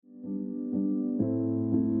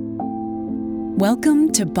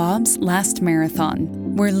Welcome to Bob's Last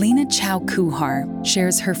Marathon, where Lena Chow Kuhar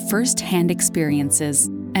shares her first-hand experiences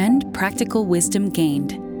and practical wisdom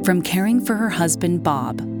gained from caring for her husband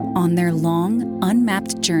Bob on their long,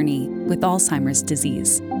 unmapped journey with Alzheimer's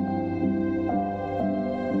disease.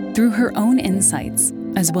 Through her own insights,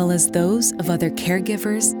 as well as those of other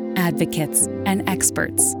caregivers, advocates, and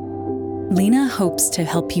experts, Lena hopes to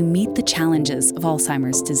help you meet the challenges of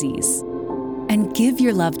Alzheimer's disease and give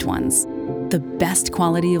your loved ones the best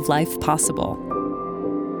quality of life possible.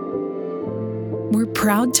 We're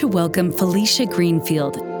proud to welcome Felicia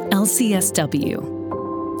Greenfield,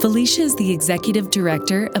 LCSW. Felicia is the Executive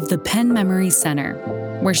Director of the Penn Memory Center,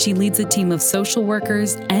 where she leads a team of social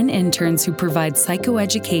workers and interns who provide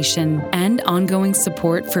psychoeducation and ongoing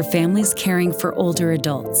support for families caring for older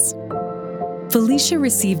adults. Felicia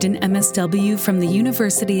received an MSW from the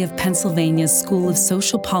University of Pennsylvania's School of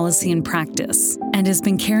Social Policy and Practice and has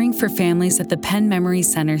been caring for families at the Penn Memory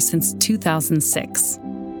Center since 2006.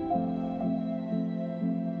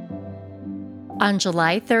 On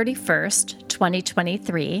July 31st,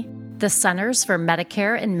 2023, the Centers for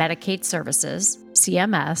Medicare and Medicaid Services,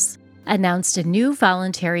 CMS, announced a new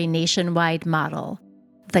voluntary nationwide model,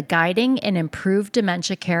 the Guiding and Improved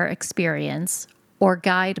Dementia Care Experience, or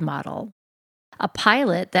GUIDE model, a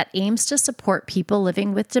pilot that aims to support people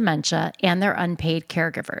living with dementia and their unpaid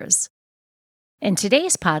caregivers. In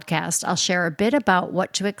today's podcast, I'll share a bit about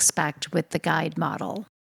what to expect with the GUIDE model.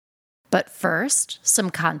 But first, some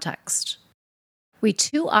context. We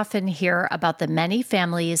too often hear about the many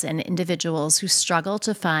families and individuals who struggle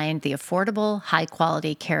to find the affordable,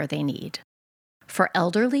 high-quality care they need. For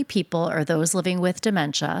elderly people or those living with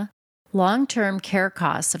dementia, long-term care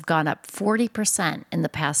costs have gone up 40% in the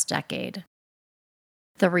past decade.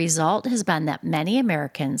 The result has been that many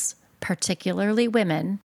Americans, particularly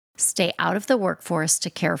women, stay out of the workforce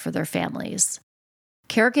to care for their families.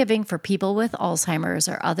 Caregiving for people with Alzheimer's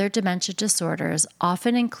or other dementia disorders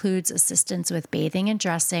often includes assistance with bathing and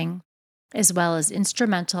dressing, as well as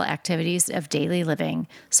instrumental activities of daily living,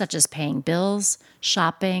 such as paying bills,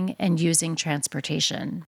 shopping, and using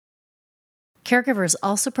transportation. Caregivers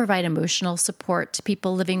also provide emotional support to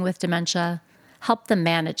people living with dementia, help them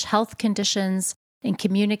manage health conditions, and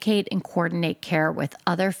communicate and coordinate care with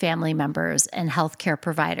other family members and healthcare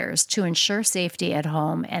providers to ensure safety at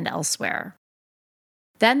home and elsewhere.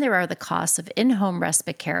 Then there are the costs of in-home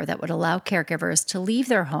respite care that would allow caregivers to leave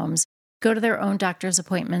their homes, go to their own doctor's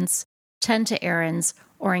appointments, tend to errands,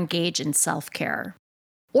 or engage in self-care.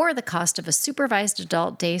 Or the cost of a supervised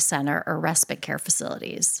adult day center or respite care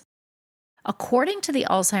facilities. According to the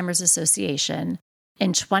Alzheimer's Association,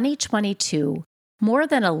 in 2022, more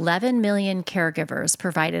than 11 million caregivers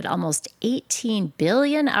provided almost 18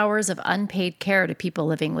 billion hours of unpaid care to people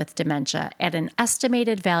living with dementia at an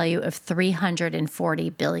estimated value of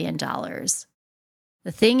 $340 billion.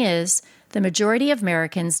 The thing is, the majority of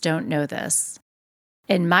Americans don't know this.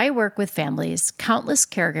 In my work with families, countless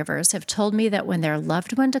caregivers have told me that when their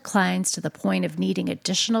loved one declines to the point of needing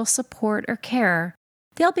additional support or care,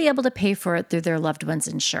 they'll be able to pay for it through their loved one's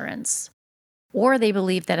insurance. Or they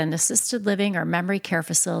believe that an assisted living or memory care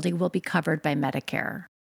facility will be covered by Medicare.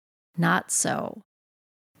 Not so.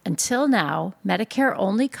 Until now, Medicare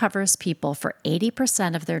only covers people for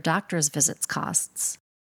 80% of their doctor's visits costs.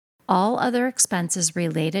 All other expenses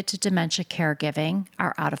related to dementia caregiving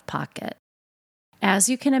are out of pocket. As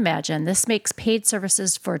you can imagine, this makes paid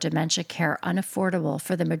services for dementia care unaffordable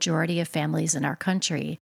for the majority of families in our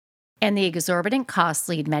country. And the exorbitant costs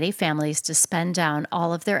lead many families to spend down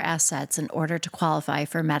all of their assets in order to qualify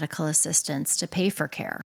for medical assistance to pay for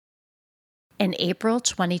care. In April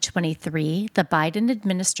 2023, the Biden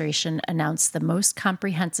administration announced the most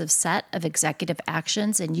comprehensive set of executive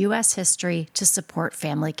actions in U.S. history to support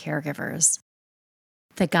family caregivers.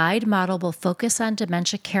 The GUIDE model will focus on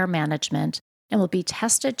dementia care management and will be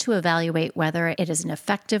tested to evaluate whether it is an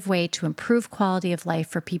effective way to improve quality of life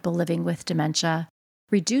for people living with dementia,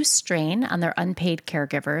 reduce strain on their unpaid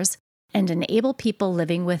caregivers, and enable people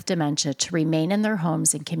living with dementia to remain in their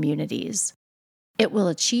homes and communities. It will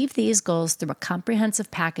achieve these goals through a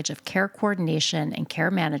comprehensive package of care coordination and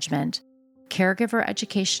care management, caregiver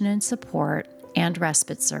education and support, and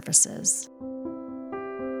respite services.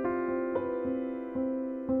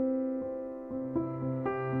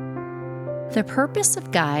 The purpose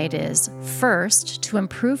of GUIDE is, first, to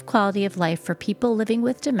improve quality of life for people living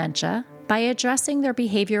with dementia by addressing their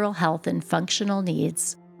behavioral health and functional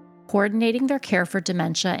needs, coordinating their care for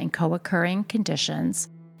dementia and co-occurring conditions,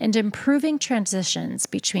 and improving transitions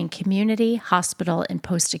between community, hospital, and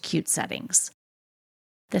post-acute settings.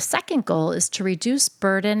 The second goal is to reduce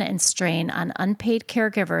burden and strain on unpaid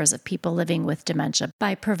caregivers of people living with dementia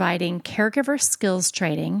by providing caregiver skills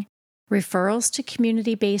training, referrals to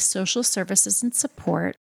community-based social services and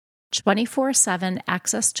support, 24/7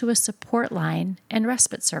 access to a support line, and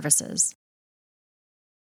respite services.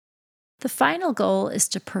 The final goal is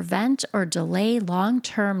to prevent or delay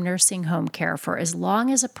long-term nursing home care for as long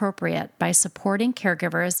as appropriate by supporting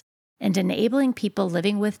caregivers and enabling people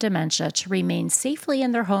living with dementia to remain safely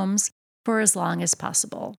in their homes for as long as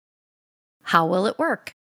possible. How will it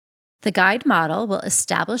work? The guide model will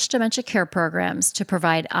establish dementia care programs to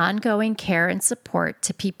provide ongoing care and support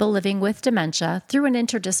to people living with dementia through an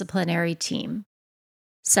interdisciplinary team.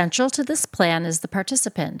 Central to this plan is the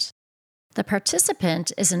participant. The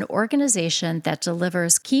participant is an organization that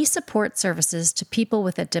delivers key support services to people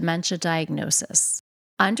with a dementia diagnosis.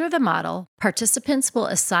 Under the model, participants will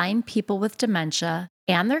assign people with dementia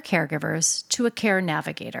and their caregivers to a care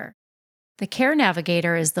navigator. The care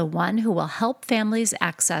navigator is the one who will help families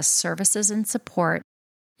access services and support,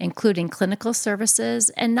 including clinical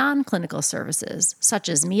services and non-clinical services, such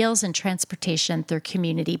as meals and transportation through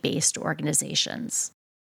community-based organizations.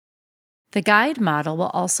 The guide model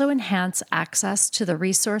will also enhance access to the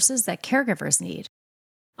resources that caregivers need.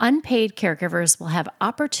 Unpaid caregivers will have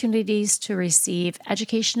opportunities to receive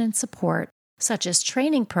education and support, such as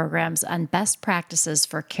training programs on best practices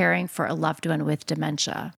for caring for a loved one with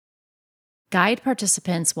dementia. Guide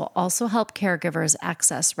participants will also help caregivers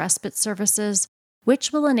access respite services,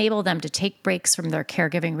 which will enable them to take breaks from their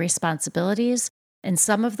caregiving responsibilities, and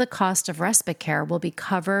some of the cost of respite care will be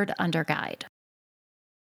covered under Guide.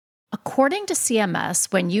 According to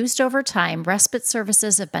CMS, when used over time, respite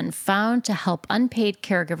services have been found to help unpaid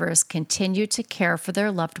caregivers continue to care for their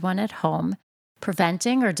loved one at home,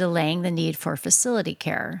 preventing or delaying the need for facility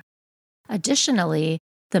care. Additionally,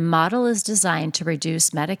 the model is designed to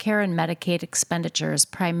reduce Medicare and Medicaid expenditures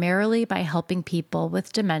primarily by helping people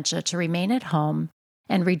with dementia to remain at home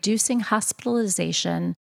and reducing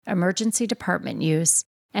hospitalization, emergency department use,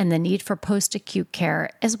 and the need for post-acute care,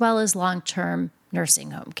 as well as long-term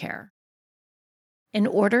nursing home care. In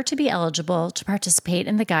order to be eligible to participate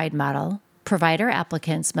in the guide model, provider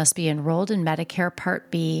applicants must be enrolled in Medicare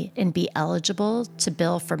Part B and be eligible to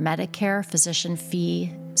bill for Medicare physician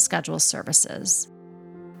fee schedule services.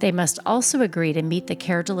 They must also agree to meet the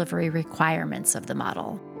care delivery requirements of the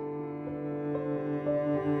model.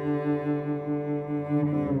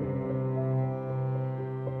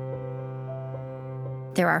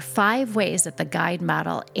 There are 5 ways that the guide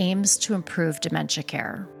model aims to improve dementia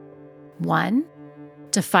care. 1.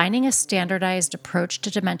 Defining a standardized approach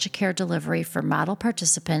to dementia care delivery for model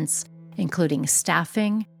participants, including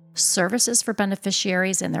staffing, services for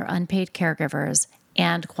beneficiaries and their unpaid caregivers,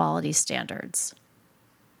 and quality standards.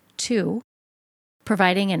 2.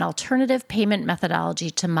 Providing an alternative payment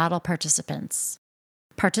methodology to model participants.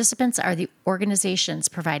 Participants are the organizations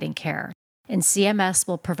providing care, and CMS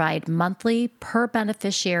will provide monthly per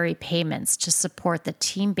beneficiary payments to support the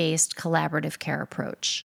team-based collaborative care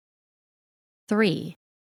approach. 3.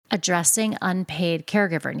 Addressing unpaid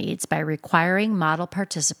caregiver needs by requiring model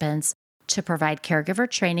participants to provide caregiver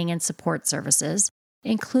training and support services,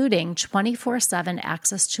 including 24/7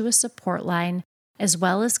 access to a support line, as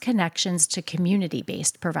well as connections to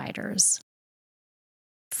community-based providers.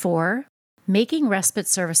 4. Making respite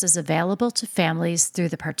services available to families through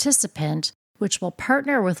the participant, which will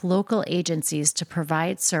partner with local agencies to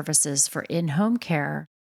provide services for in-home care,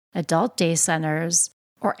 adult day centers,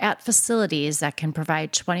 or at facilities that can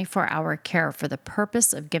provide 24-hour care for the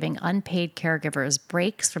purpose of giving unpaid caregivers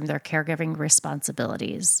breaks from their caregiving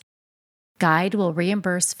responsibilities. Guide will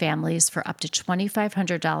reimburse families for up to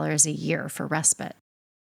 $2,500 a year for respite.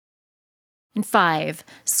 And 5,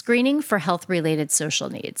 screening for health-related social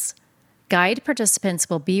needs. Guide participants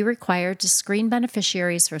will be required to screen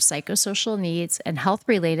beneficiaries for psychosocial needs and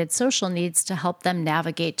health-related social needs to help them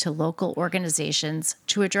navigate to local organizations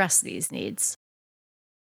to address these needs.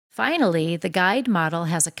 Finally, the guide model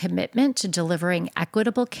has a commitment to delivering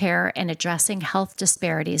equitable care and addressing health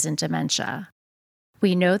disparities in dementia.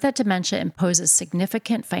 We know that dementia imposes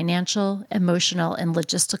significant financial, emotional, and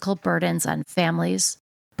logistical burdens on families,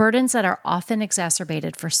 burdens that are often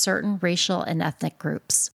exacerbated for certain racial and ethnic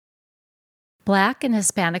groups. Black and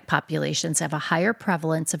Hispanic populations have a higher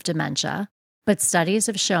prevalence of dementia, but studies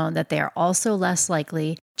have shown that they are also less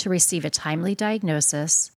likely to receive a timely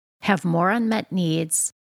diagnosis, have more unmet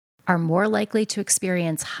needs, are more likely to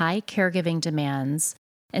experience high caregiving demands,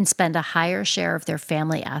 and spend a higher share of their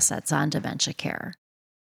family assets on dementia care.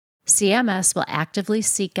 CMS will actively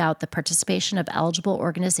seek out the participation of eligible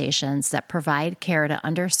organizations that provide care to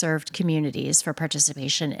underserved communities for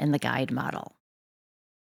participation in the GUIDE model.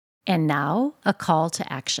 And now, a call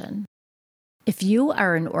to action. If you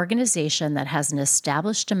are an organization that has an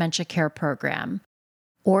established dementia care program,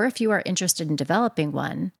 or if you are interested in developing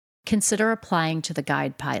one, consider applying to the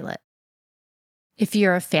GUIDE pilot. If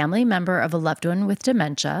you're a family member of a loved one with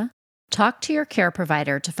dementia, talk to your care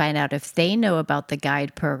provider to find out if they know about the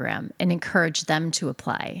GUIDE program and encourage them to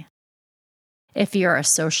apply. If you're a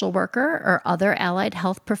social worker or other allied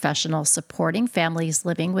health professional supporting families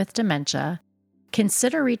living with dementia,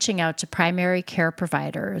 consider reaching out to primary care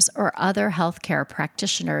providers or other healthcare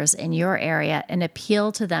practitioners in your area and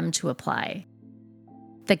appeal to them to apply.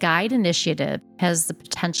 The GUIDE initiative has the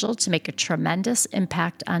potential to make a tremendous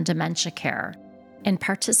impact on dementia care, and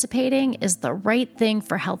participating is the right thing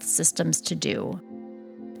for health systems to do.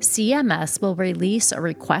 CMS will release a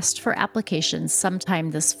request for applications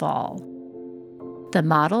sometime this fall. The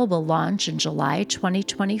model will launch in July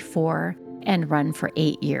 2024 and run for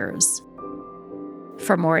 8 years.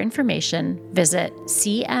 For more information, visit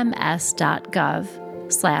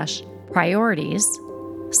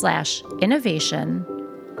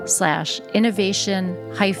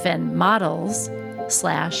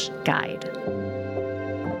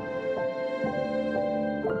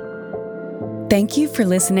Thank you for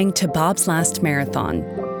listening to Bob's Last Marathon.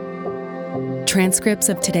 Transcripts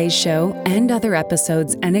of today's show and other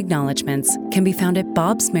episodes and acknowledgments can be found at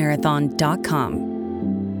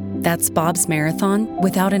bobsmarathon.com. That's Bob's Marathon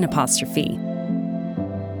without an apostrophe.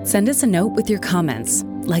 Send us a note with your comments.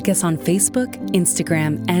 Like us on Facebook,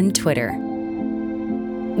 Instagram, and Twitter.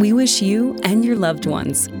 We wish you and your loved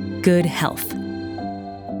ones good health.